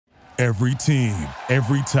Every team,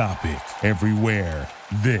 every topic, everywhere.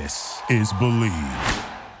 This is Believe.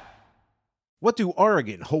 What do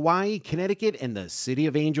Oregon, Hawaii, Connecticut, and the City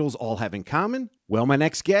of Angels all have in common? Well, my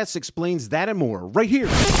next guest explains that and more right here.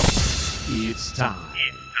 It's time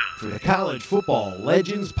for the College Football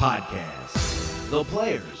Legends Podcast. The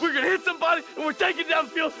players. We're going to hit somebody, and we're taking down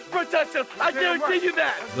the field for a touchdown. I guarantee you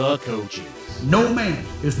that. The coaches. No man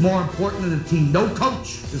is more important than the team. No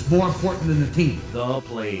coach is more important than the team. The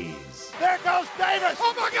plays. There goes Davis.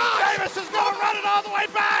 Oh, my God. Davis is going to run it all the way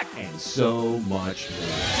back. And so much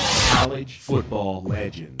more. College Football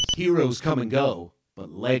Legends. Heroes come and go,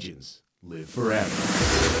 but legends live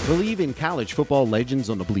forever. Believe in College Football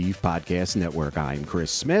Legends on the Believe Podcast Network. I'm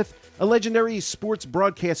Chris Smith. A legendary sports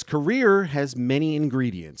broadcast career has many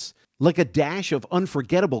ingredients, like a dash of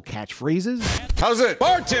unforgettable catchphrases. How's it?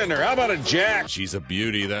 Bartender, how about a Jack? She's a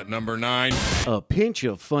beauty, that number 9. A pinch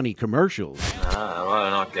of funny commercials. I'd rather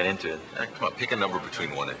not get into it. Come on, pick a number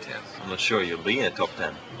between 1 and 10. I'm not sure you'll be in the top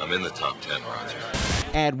 10. I'm in the top 10, Roger.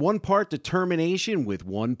 Add 1 part determination with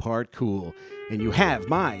 1 part cool. And you have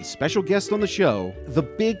my special guest on the show, the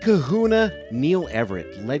big kahuna, Neil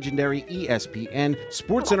Everett, legendary ESPN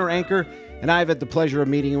SportsCenter anchor. And I've had the pleasure of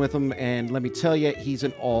meeting with him, and let me tell you, he's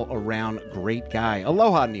an all-around great guy.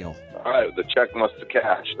 Aloha, Neil. All right, the check must have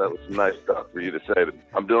cashed. That was some nice stuff for you to say.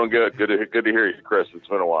 I'm doing good. Good to hear you, Chris. It's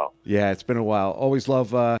been a while. Yeah, it's been a while. Always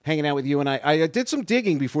love hanging out with you. And I did some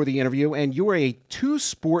digging before the interview, and you were a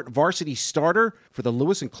 2-sport varsity starter for the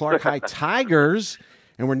Lewis and Clark High Tigers,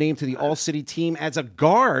 and were named to the All-City team as a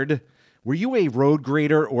guard. Were you a road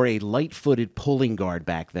grader or a light-footed pulling guard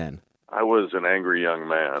back then? I was an angry young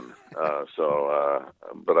man,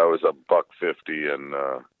 but I was a $150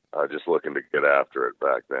 and just looking to get after it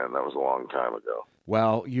back then. That was a long time ago.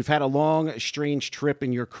 Well, you've had a long, strange trip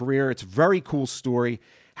in your career. It's a very cool story.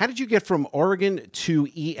 How did you get from Oregon to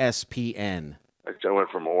ESPN? I went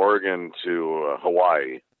from Oregon to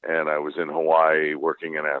Hawaii, and I was in Hawaii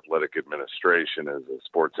working in athletic administration as a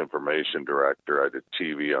sports information director. I did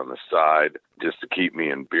TV on the side just to keep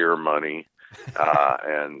me in beer money.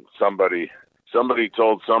 And somebody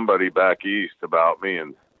told somebody back east about me,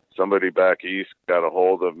 and somebody back east got a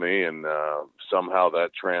hold of me, and somehow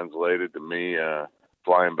that translated to me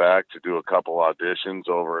flying back to do a couple auditions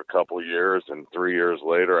over a couple years, and 3 years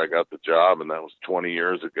later I got the job, and that was 20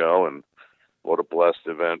 years ago, and what a blessed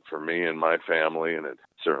event for me and my family, and it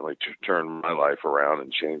certainly turned my life around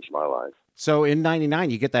and changed my life. So in 99,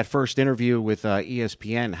 you get that first interview with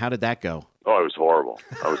ESPN. How did that go? Oh, it was horrible.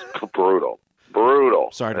 I was brutal.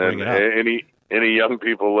 Sorry to bring it up. Any young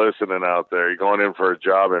people listening out there, you're going in for a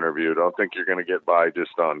job interview, don't think you're going to get by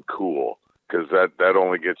just on cool, because that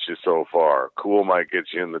only gets you so far. Cool might get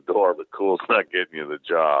you in the door, but cool's not getting you the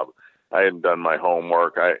job. I hadn't done my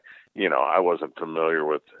homework. I wasn't familiar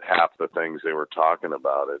with half the things they were talking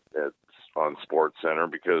about on SportsCenter,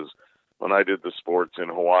 because when I did the sports in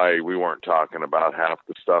Hawaii, we weren't talking about half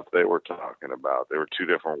the stuff they were talking about. They were two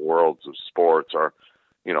different worlds of sports. Our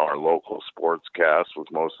local sports cast was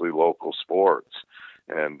mostly local sports.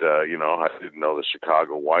 And, I didn't know the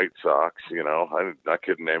Chicago White Sox, I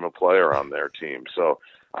couldn't name a player on their team. So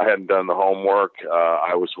I hadn't done the homework.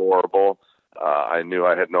 I was horrible. I knew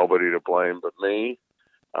I had nobody to blame but me.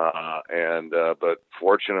 But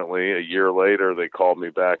fortunately, a year later, they called me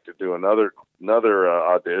back to do another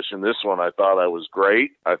audition. This one, I thought I was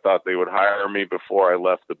great. I thought they would hire me before I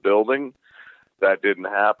left the building. That didn't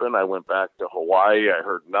happen. I went back to Hawaii. I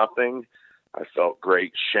heard nothing. I felt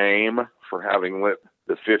great shame for having let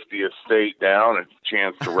the 50th state down and a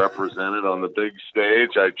chance to represent it on the big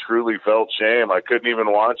stage. I truly felt shame. I couldn't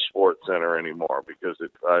even watch SportsCenter anymore because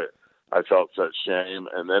I felt such shame.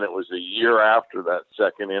 And then it was a year after that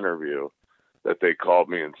second interview that they called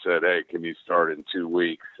me and said, "Hey, can you start in 2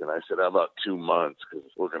 weeks?" And I said, "How about 2 months? Because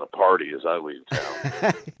we're going to party as I leave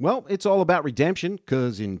town." Well, it's all about redemption,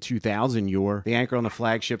 because in 2000, you're the anchor on the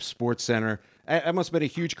flagship SportsCenter. That must have been a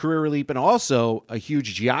huge career leap and also a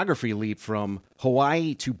huge geography leap from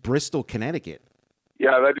Hawaii to Bristol, Connecticut.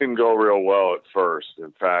 Yeah, that didn't go real well at first.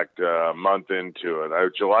 In fact, a month into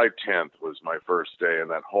it, July 10th was my first day,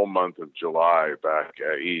 and that whole month of July back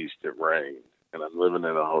east, it rained. And I'm living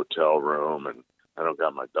in a hotel room, and I don't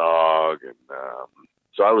got my dog. And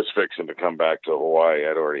so I was fixing to come back to Hawaii.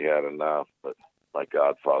 I'd already had enough, but my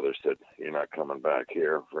godfather said, "You're not coming back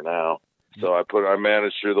here for now." So I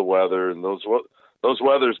managed through the weather, and those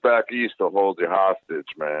weathers back east will hold you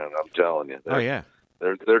hostage, man. I'm telling you.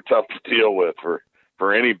 They're tough to deal with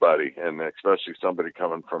for anybody, and especially somebody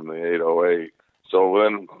coming from the 808. So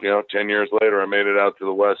then, 10 years later, I made it out to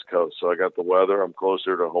the West Coast. So I got the weather. I'm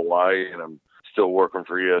closer to Hawaii, and I'm still working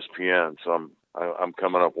for ESPN. So I'm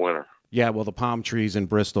coming up winter. Yeah, well, the palm trees in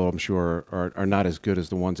Bristol, I'm sure, are not as good as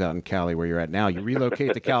the ones out in Cali where you're at now. You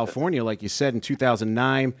relocated to California, like you said, in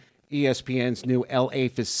 2009, ESPN's new L.A.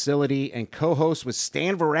 facility, and co-host with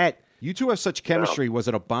Stan Verrett. You two have such chemistry. Was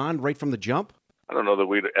it a bond right from the jump? I don't know that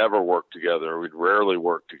we'd ever work together. We'd rarely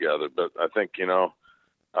work together, but I think,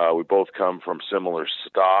 we both come from similar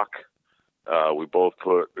stock. We both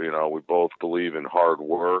believe in hard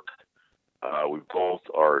work. We both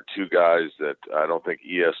are two guys that I don't think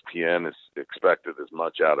ESPN is expected as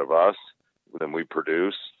much out of us than we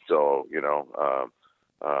produce. So,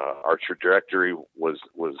 our trajectory was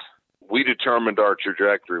we determined our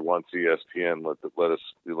trajectory once ESPN let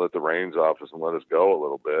the reins off us and let us go a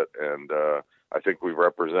little bit. And I think we've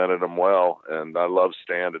represented them well. And I love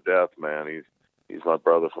Stan to death, man. He's my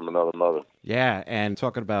brother from another mother. Yeah, and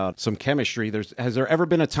talking about some chemistry, has there ever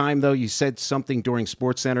been a time, though, you said something during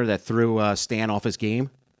SportsCenter that threw Stan off his game?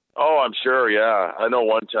 Oh, I'm sure, yeah. I know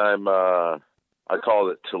one time I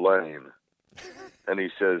called it Tulane, and he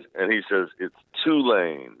says it's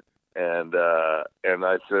Tulane, and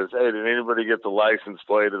I says, hey, did anybody get the license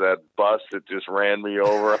plate of that bus that just ran me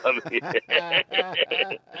over on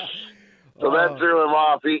the So that threw him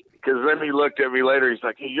off. Because then he looked at me later. He's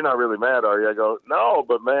like, "Hey, you're not really mad, are you?" I go, "No,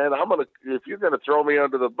 but man, if you're gonna throw me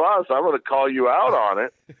under the bus, I'm gonna call you out on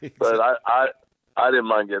it." But I didn't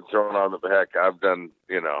mind getting thrown on the heck. I've done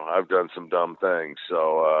some dumb things.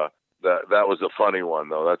 So that was a funny one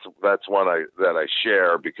though. That's one that I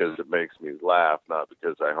share because it makes me laugh, not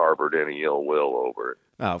because I harbored any ill will over it.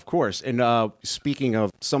 Of course. And speaking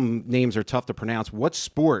of, some names are tough to pronounce. What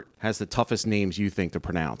sport has the toughest names you think to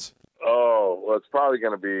pronounce? Well, it's probably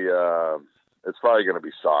going to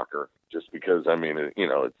be soccer, just because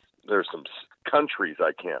there's some countries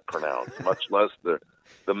I can't pronounce, much less the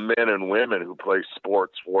men and women who play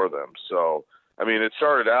sports for them. So, it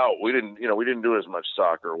started out we didn't do as much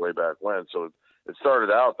soccer way back when. So it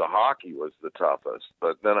started out the hockey was the toughest,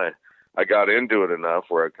 but then I got into it enough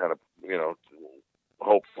where I kind of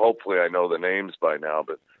hopefully I know the names by now.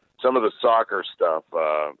 But some of the soccer stuff,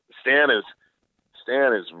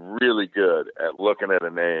 Stan is really good at looking at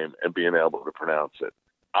a name and being able to pronounce it.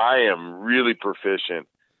 I am really proficient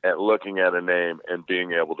at looking at a name and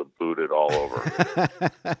being able to boot it all over.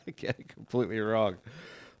 Okay, completely wrong.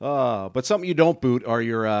 But something you don't boot are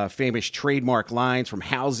your famous trademark lines, from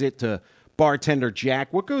 "How's it" to "Bartender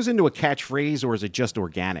Jack." What goes into a catchphrase, or is it just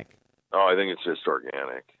organic? Oh, I think it's just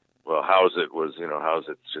organic. Well, how's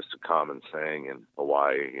it's just a common saying in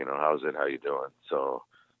Hawaii, how's it, how you doing? So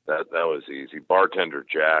that was easy. Bartender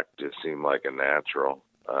Jack just seemed like a natural.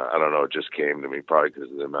 I don't know, it just came to me probably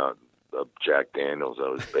because of the amount of Jack Daniels I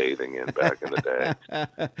was bathing in back in the day.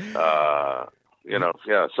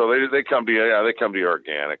 So they come to you. Yeah, they come to you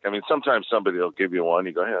organic. Sometimes somebody will give you one.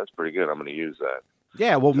 You go, hey, that's pretty good. I'm going to use that.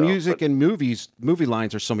 Yeah, well, music and movie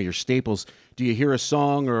lines are some of your staples. Do you hear a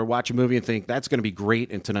song or watch a movie and think that's going to be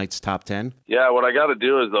great in tonight's top 10? Yeah, what I got to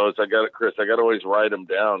do is I got to always write them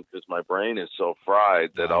down because my brain is so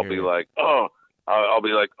fried that I'll be like, oh,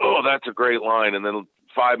 that's a great line, and then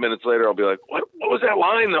 5 minutes later I'll be like, what was that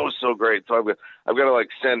line that was so great? So I've got to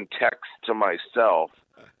send text to myself,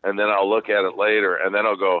 and then I'll look at it later, and then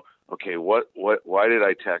I'll go, okay, why did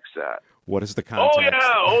I text that? What is the context?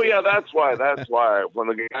 Oh yeah, that's why. When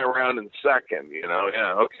the guy around in second,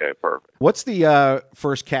 yeah, okay, perfect. What's the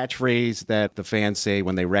first catchphrase that the fans say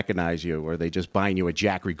when they recognize you, or they just buying you a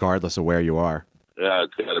Jack regardless of where you are? Yeah,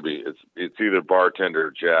 it's got to be. It's either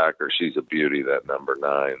Bartender Jack or She's a Beauty, that number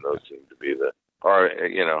 9. Those seem to be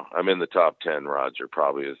I'm in the top 10. Roger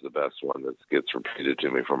probably is the best one that gets repeated to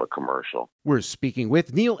me from a commercial. We're speaking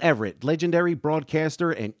with Neil Everett, legendary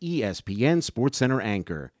broadcaster and ESPN SportsCenter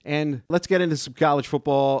anchor. And let's get into some college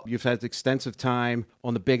football. You've had extensive time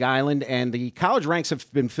on the Big Island, and the college ranks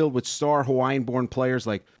have been filled with star Hawaiian-born players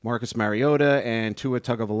like Marcus Mariota and Tua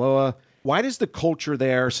Tagovailoa. Why does the culture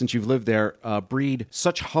there, since you've lived there, breed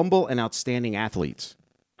such humble and outstanding athletes?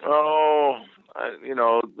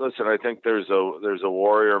 Listen, I think there's a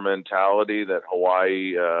warrior mentality that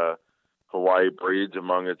Hawaii breeds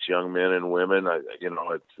among its young men and women.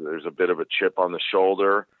 There's a bit of a chip on the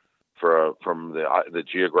shoulder from the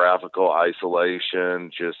geographical isolation,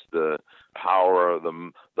 just the power of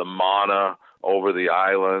the mana over the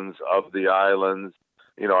islands, of the islands.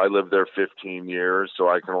 I lived there 15 years, so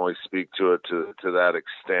I can only speak to it to that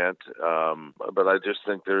extent. But I just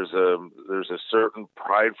think there's a certain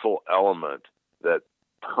prideful element that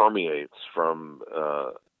permeates from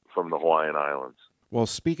the Hawaiian Islands. Well,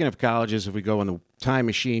 speaking of colleges, if we go in the time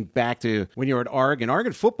machine back to when you were at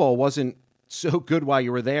Oregon football wasn't so good while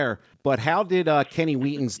you were there. But how did Kenny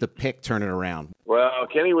Wheaton's The Pick turn it around? Well,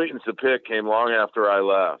 Kenny Wheaton's The Pick came long after I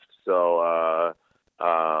left. So,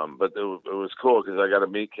 but it was cool because I got to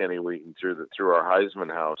meet Kenny Wheaton through our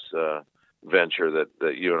Heisman House venture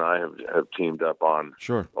that you and I have teamed up on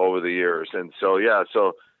over the years. And so,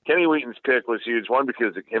 so Kenny Wheaton's pick was huge. One,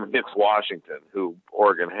 because it came against Washington, who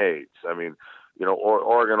Oregon hates. I mean,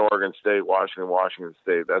 Oregon State, Washington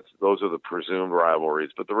State, those are the presumed rivalries.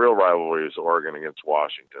 But the real rivalry is Oregon against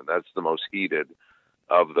Washington. That's the most heated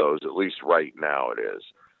of those, at least right now it is.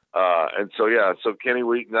 And so Kenny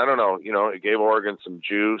Wheaton, I don't know, it gave Oregon some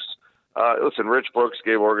juice. Listen, Rich Brooks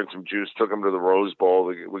gave Oregon some juice, took them to the Rose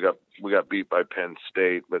Bowl. We got beat by Penn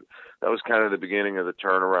State, but that was kind of the beginning of the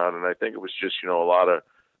turnaround. And I think it was just, a lot of,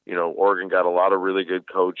 Oregon got a lot of really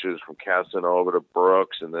good coaches, from Casanova to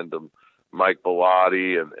Brooks, and then to Mike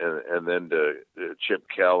Bellotti, and then to Chip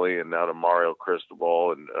Kelly, and now to Mario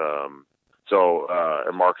Cristobal, and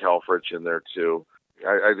Mark Helfrich in there too.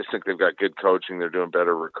 I just think they've got good coaching. They're doing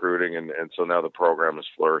better recruiting, and so now the program is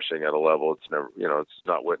flourishing at a level it's never, it's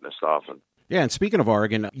not witnessed often. Yeah, and speaking of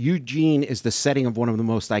Oregon, Eugene is the setting of one of the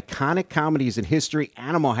most iconic comedies in history,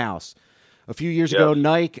 Animal House. A few years ago,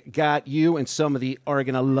 Nike got you and some of the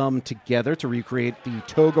Oregon alum together to recreate the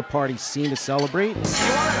toga party scene to celebrate. You want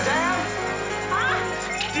to dance?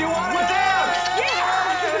 Huh? Do you want to dance? Yeah!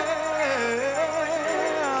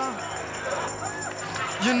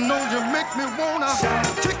 You know you make me wanna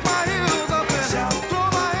kick my heels up and throw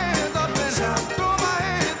my hands up and throw my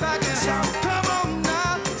head back and come on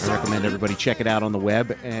now. I recommend everybody check it out on the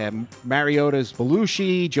web. Mariota's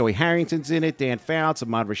Belushi, Joey Harrington's in it, Dan Fouts,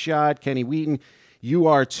 Ahmad Rashad, Kenny Wheaton. You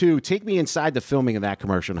are too. Take me inside the filming of that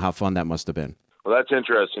commercial and how fun that must have been. Well, that's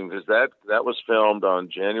interesting because that was filmed on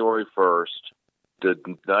January 1st, the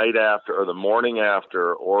night after or the morning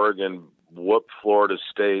after Oregon whooped Florida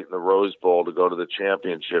State in the Rose Bowl to go to the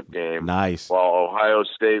championship game. Nice. While Ohio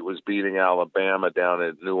State was beating Alabama down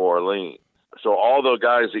at New Orleans. So all the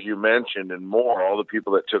guys that you mentioned and more, all the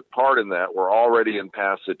people that took part in that were already in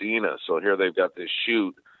Pasadena. So here they've got this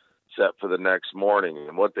shoot set for the next morning.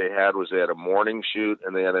 And what they had was they had a morning shoot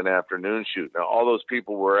and they had an afternoon shoot. Now, all those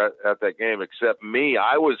people were at that game except me.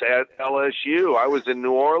 I was at LSU. I was in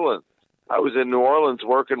New Orleans. I was in New Orleans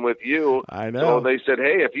working with you. I know. So they said,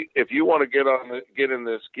 hey, if you want to get in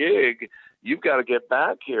this gig, you've got to get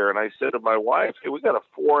back here. And I said to my wife, hey, we got a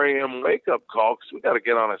 4 a.m. wake-up call because we got to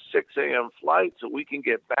get on a 6 a.m. flight so we can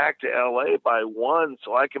get back to L.A. by 1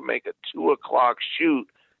 so I can make a 2 o'clock shoot.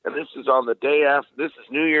 And this is on the day after. This is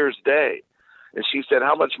New Year's Day. And she said,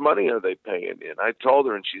 how much money are they paying you? And I told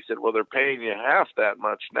her, and she said, well, they're paying you half that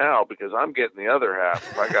much now because I'm getting the other half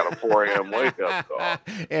if I got a 4 a.m. wake-up call.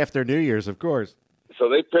 After New Year's, of course. So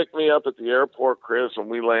they picked me up at the airport, Chris, when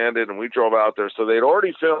we landed, and we drove out there. So they'd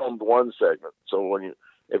already filmed one segment. So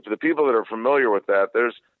if the people that are familiar with that,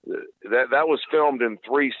 that was filmed in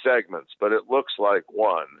 3 segments, but it looks like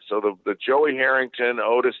one. So the Joey Harrington,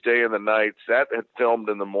 Otis Day and the Knights, that had filmed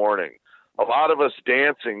in the morning. A lot of us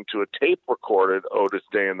dancing to a tape-recorded Otis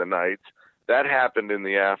Day and the Knights, that happened in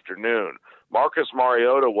the afternoon. Marcus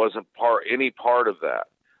Mariota wasn't any part of that.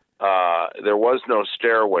 There was no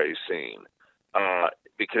stairway scene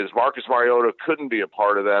because Marcus Mariota couldn't be a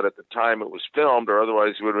part of that at the time it was filmed, or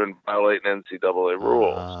otherwise he would have been violating NCAA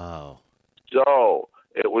rules. Oh. So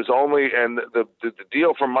it was only, and the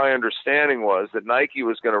deal from my understanding was that Nike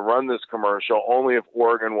was going to run this commercial only if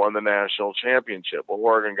Oregon won the national championship. Well,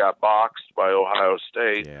 Oregon got boxed by Ohio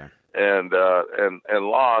State and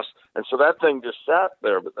lost. And so that thing just sat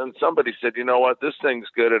there. But then somebody said, you know what, this thing's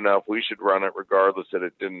good enough. We should run it regardless that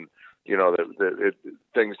it didn't,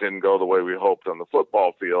 things didn't go the way we hoped on the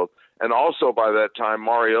football field. And also by that time,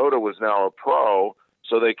 Mariota was now a pro,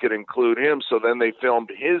 so they could include him. So then they filmed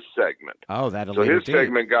his segment. Oh, that'll so his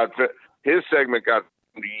segment got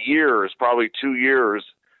years, probably 2 years,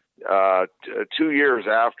 2 years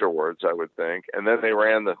afterwards, I would think. And then they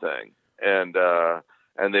ran the thing, and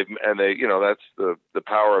they, that's the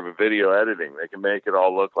power of a video editing. They can make it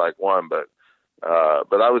all look like one, but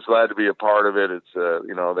I was glad to be a part of it. It's,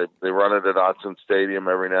 they run it at Autzen Stadium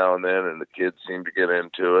every now and then, and the kids seem to get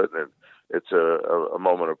into it. And it's a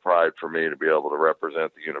moment of pride for me to be able to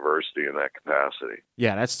represent the university in that capacity.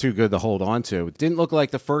 Yeah, that's too good to hold on to. It didn't look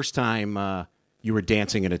like the first time you were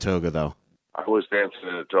dancing in a toga, though. I was dancing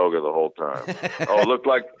in a toga the whole time. It looked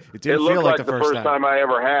like it looked like the first time I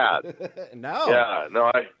ever had. No. Yeah,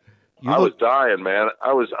 no, I was dying, man.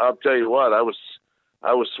 I'll tell you what, I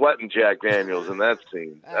was sweating Jack Daniels in that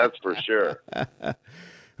scene. That's for sure.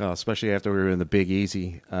 Well, especially after we were in the Big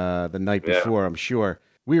Easy the night before, I'm sure.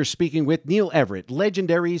 We are speaking with Neil Everett,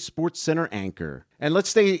 legendary SportsCenter anchor. And let's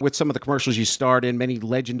stay with some of the commercials you starred in, many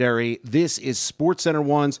legendary. This is SportsCenter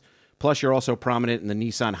ones, plus you're also prominent in the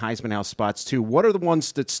Nissan Heisman House spots, too. What are the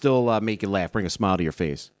ones that still make you laugh, bring a smile to your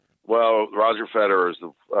face? Well, Roger Federer is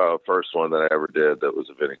the first one that I ever did that was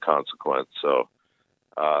of any consequence, so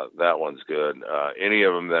that one's good. Any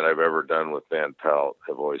of them that I've ever done with Van Pelt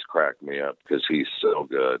have always cracked me up because he's so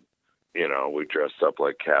good. You know, we dressed up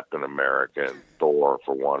like Captain America and Thor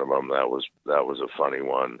for one of them. That was a funny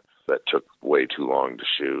one that took way too long to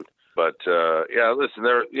shoot. But yeah, listen,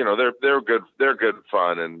 they're good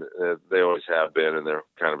fun, and they always have been, and they're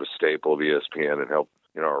kind of a staple of ESPN and help,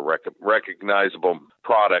 a recognizable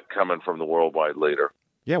product coming from the worldwide leader.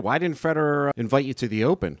 Yeah, why didn't Federer invite you to the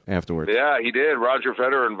Open afterwards? Yeah, he did. Roger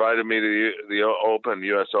Federer invited me to the Open,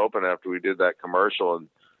 U.S. Open, after we did that commercial, and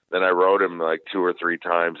then I wrote him like 2 or 3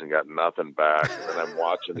 times and got nothing back. And then I'm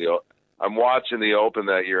watching the Open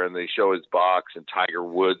that year, and they show his box, and Tiger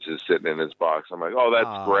Woods is sitting in his box. I'm like, oh,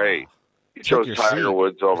 that's great. He chose Tiger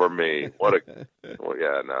Woods over me. Well,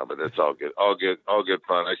 yeah, no, but it's all good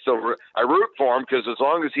fun. I root for him because as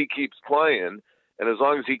long as he keeps playing and as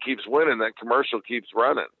long as he keeps winning, that commercial keeps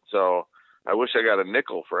running. So I wish I got a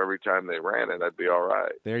nickel for every time they ran it. I'd be all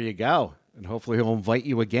right. There you go. And hopefully he'll invite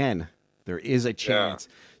you again. There is a chance.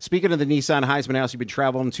 Yeah. Speaking of the Nissan Heisman House, you've been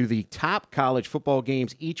traveling to the top college football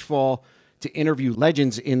games each fall to interview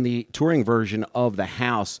legends in the touring version of the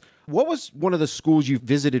house. What was one of the schools you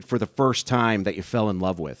visited for the first time that you fell in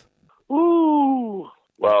love with? Ooh.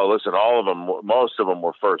 Well, listen, most of them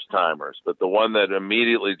were first-timers, but the one that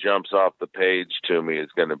immediately jumps off the page to me is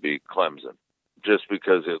going to be Clemson, just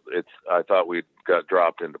because I thought we got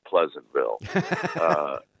dropped into Pleasantville.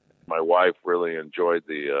 My wife really enjoyed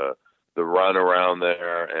the run around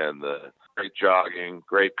there and the great jogging,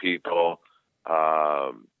 great people.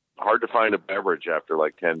 Hard to find a beverage after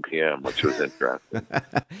like 10 p.m., which was interesting.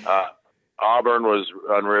 Auburn was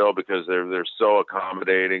unreal because they're so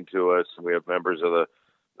accommodating to us. We have members of the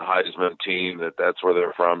Heisman team that's where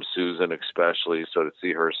they're from, Susan especially. So to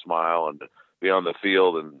see her smile and to be on the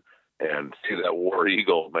field and see that War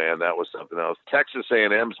Eagle, man, that was something else. Texas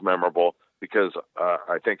A&M's memorable because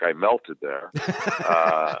I think I melted there.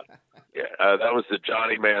 That was the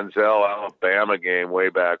Johnny Manziel Alabama game way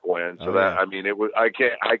back when. So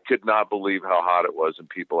I could not believe how hot it was, and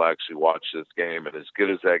people actually watched this game. And as good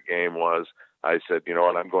as that game was, I said, you know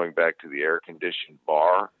what, I'm going back to the air-conditioned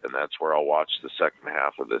bar, and that's where I'll watch the second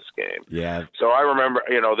half of this game. Yeah. So I remember,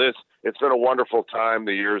 it's been a wonderful time,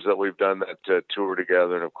 the years that we've done that tour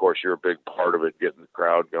together, and of course you're a big part of it, getting the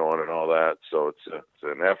crowd going and all that. So it's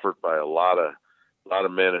an effort by a lot of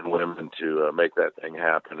men and women to make that thing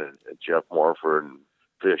happen, and Jeff Morford and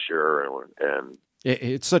Fisher and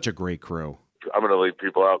it's such a great crew. I'm going to leave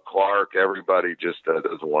people out. Clark, everybody just does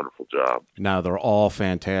a wonderful job. No, they're all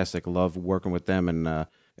fantastic. Love working with them, and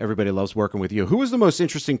everybody loves working with you. Who was the most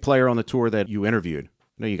interesting player on the tour that you interviewed?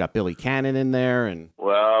 I know you got Billy Cannon in there.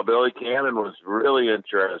 Well, Billy Cannon was really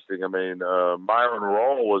interesting. I mean, Myron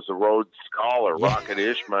Rolle was a Rhodes Scholar. Yeah. Rocket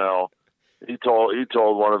Ishmael. He told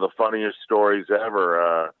one of the funniest stories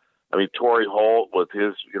ever. Torrey Holt with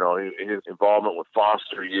his involvement with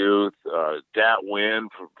foster youth. Dat Nguyen,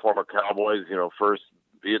 former Cowboys, first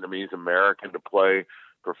Vietnamese American to play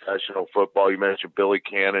professional football. You mentioned Billy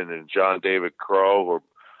Cannon and John David Crow,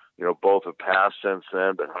 who, both have passed since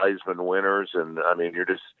then, but Heisman winners. And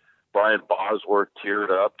Brian Bosworth teared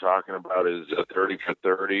up talking about his 30 for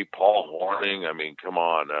 30. Paul Hornung, come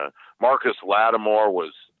on. Marcus Lattimore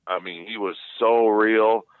he was so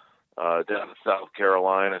real down in South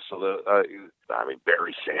Carolina. So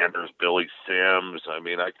Barry Sanders, Billy Sims. I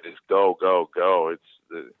could just go.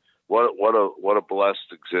 It's what a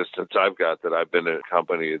blessed existence I've got that I've been in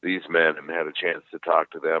company of these men and had a chance to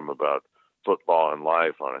talk to them about football and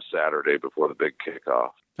life on a Saturday before the big kickoff.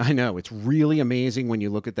 I know. It's really amazing when you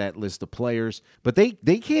look at that list of players, but they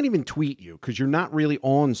can't even tweet you because you're not really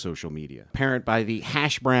on social media. Parent by the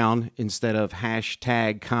hash brown instead of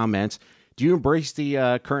hashtag comments. Do you embrace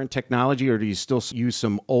the current technology, or do you still use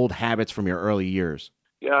some old habits from your early years?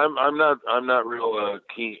 Yeah, I'm not real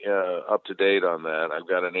key up to date on that. I've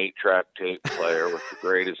got an 8-track tape player with the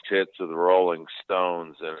greatest hits of the Rolling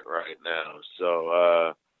Stones in it right now.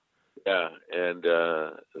 So and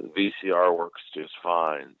VCR works just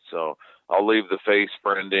fine. So I'll leave the face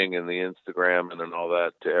friending and the Instagram and all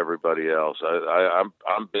that to everybody else.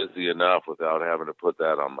 I'm busy enough without having to put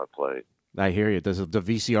that on my plate. I hear you. Does the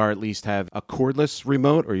VCR at least have a cordless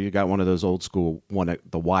remote, or you got one of those old school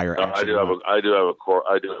the wire? I do have a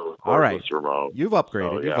cordless remote. You've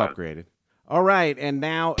upgraded. You've upgraded. All right, and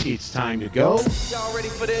now it's time to go. Y'all ready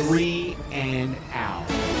for this? 3 and out.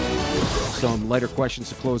 Some lighter questions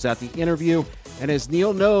to close out the interview. And as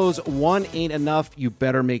Neil knows, 1 ain't enough. You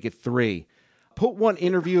better make it 3. Put one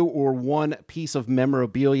interview or one piece of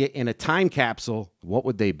memorabilia in a time capsule. What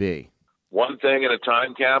would they be? One thing in a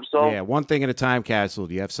time capsule? Yeah, one thing in a time capsule.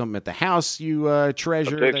 Do you have something at the house you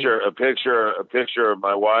treasure? A picture of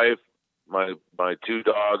my wife, my 2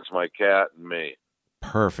 dogs, my cat, and me.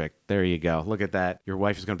 Perfect. There you go. Look at that. Your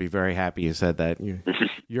wife is going to be very happy you said that.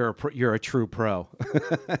 You're a true pro.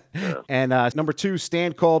 Yeah. And number 2,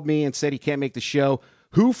 Stan called me and said he can't make the show.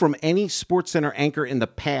 Who from any SportsCenter anchor in the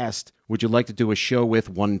past would you like to do a show with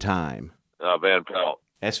one time? Van Pelt.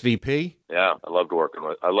 SVP? Yeah, I loved working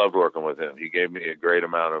with him. He gave me a great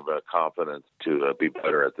amount of confidence to be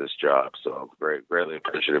better at this job. So greatly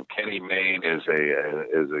appreciative. Kenny Mayne is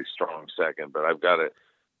a strong second, but I've got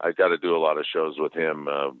to do a lot of shows with him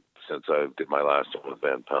since I did my last one with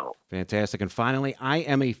Van Pelt. Fantastic. And finally, I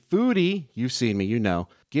am a foodie. You've seen me, you know.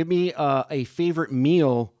 Give me a favorite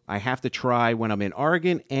meal I have to try when I'm in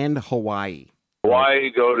Oregon and Hawaii.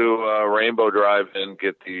 Hawaii, go to Rainbow Drive-In,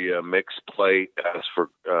 get the mixed plate. Ask for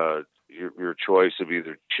your choice of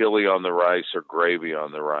either chili on the rice or gravy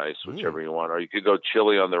on the rice, whichever you want. Or you could go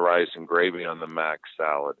chili on the rice and gravy on the mac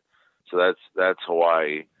salad. So that's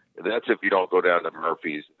Hawaii. That's if you don't go down to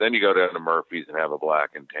Murphy's. Then you go down to Murphy's and have a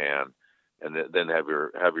black and tan, and then have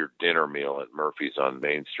your dinner meal at Murphy's on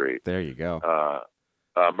Main Street. There you go.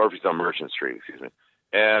 Murphy's on Merchant Street, excuse me.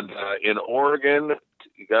 And in Oregon,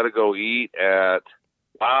 you got to go eat at.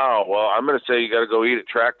 Wow, well, I'm going to say you got to go eat at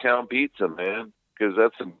Tracktown Pizza, man, because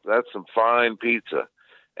that's some fine pizza.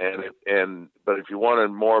 But if you wanted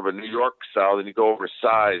more of a New York style, then you go over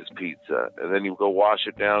Size Pizza, and then you go wash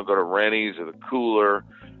it down, go to Rennie's or the Cooler,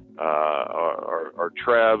 or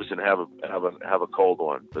Trev's, and have a cold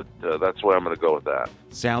one. But that's why I'm going to go with that.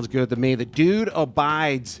 Sounds good to me. The dude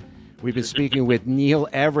abides. We've been speaking with Neil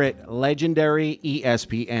Everett, legendary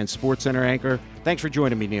ESPN SportsCenter anchor. Thanks for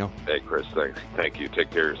joining me, Neil. Hey, Chris, thanks. Thank you. Take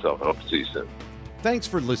care of yourself. I hope to see you soon. Thanks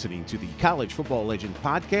for listening to the College Football Legend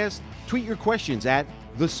podcast. Tweet your questions at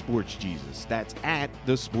The Sports Jesus. That's at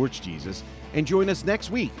The Sports Jesus. And join us next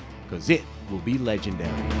week, because it will be legendary.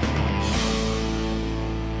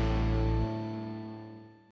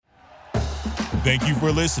 Thank you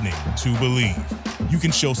for listening to Believe. You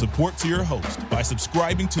can show support to your host by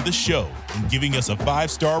subscribing to the show and giving us a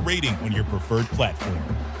 5-star rating on your preferred platform.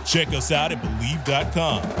 Check us out at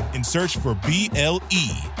Believe.com and search for BLEAV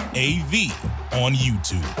on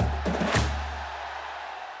YouTube.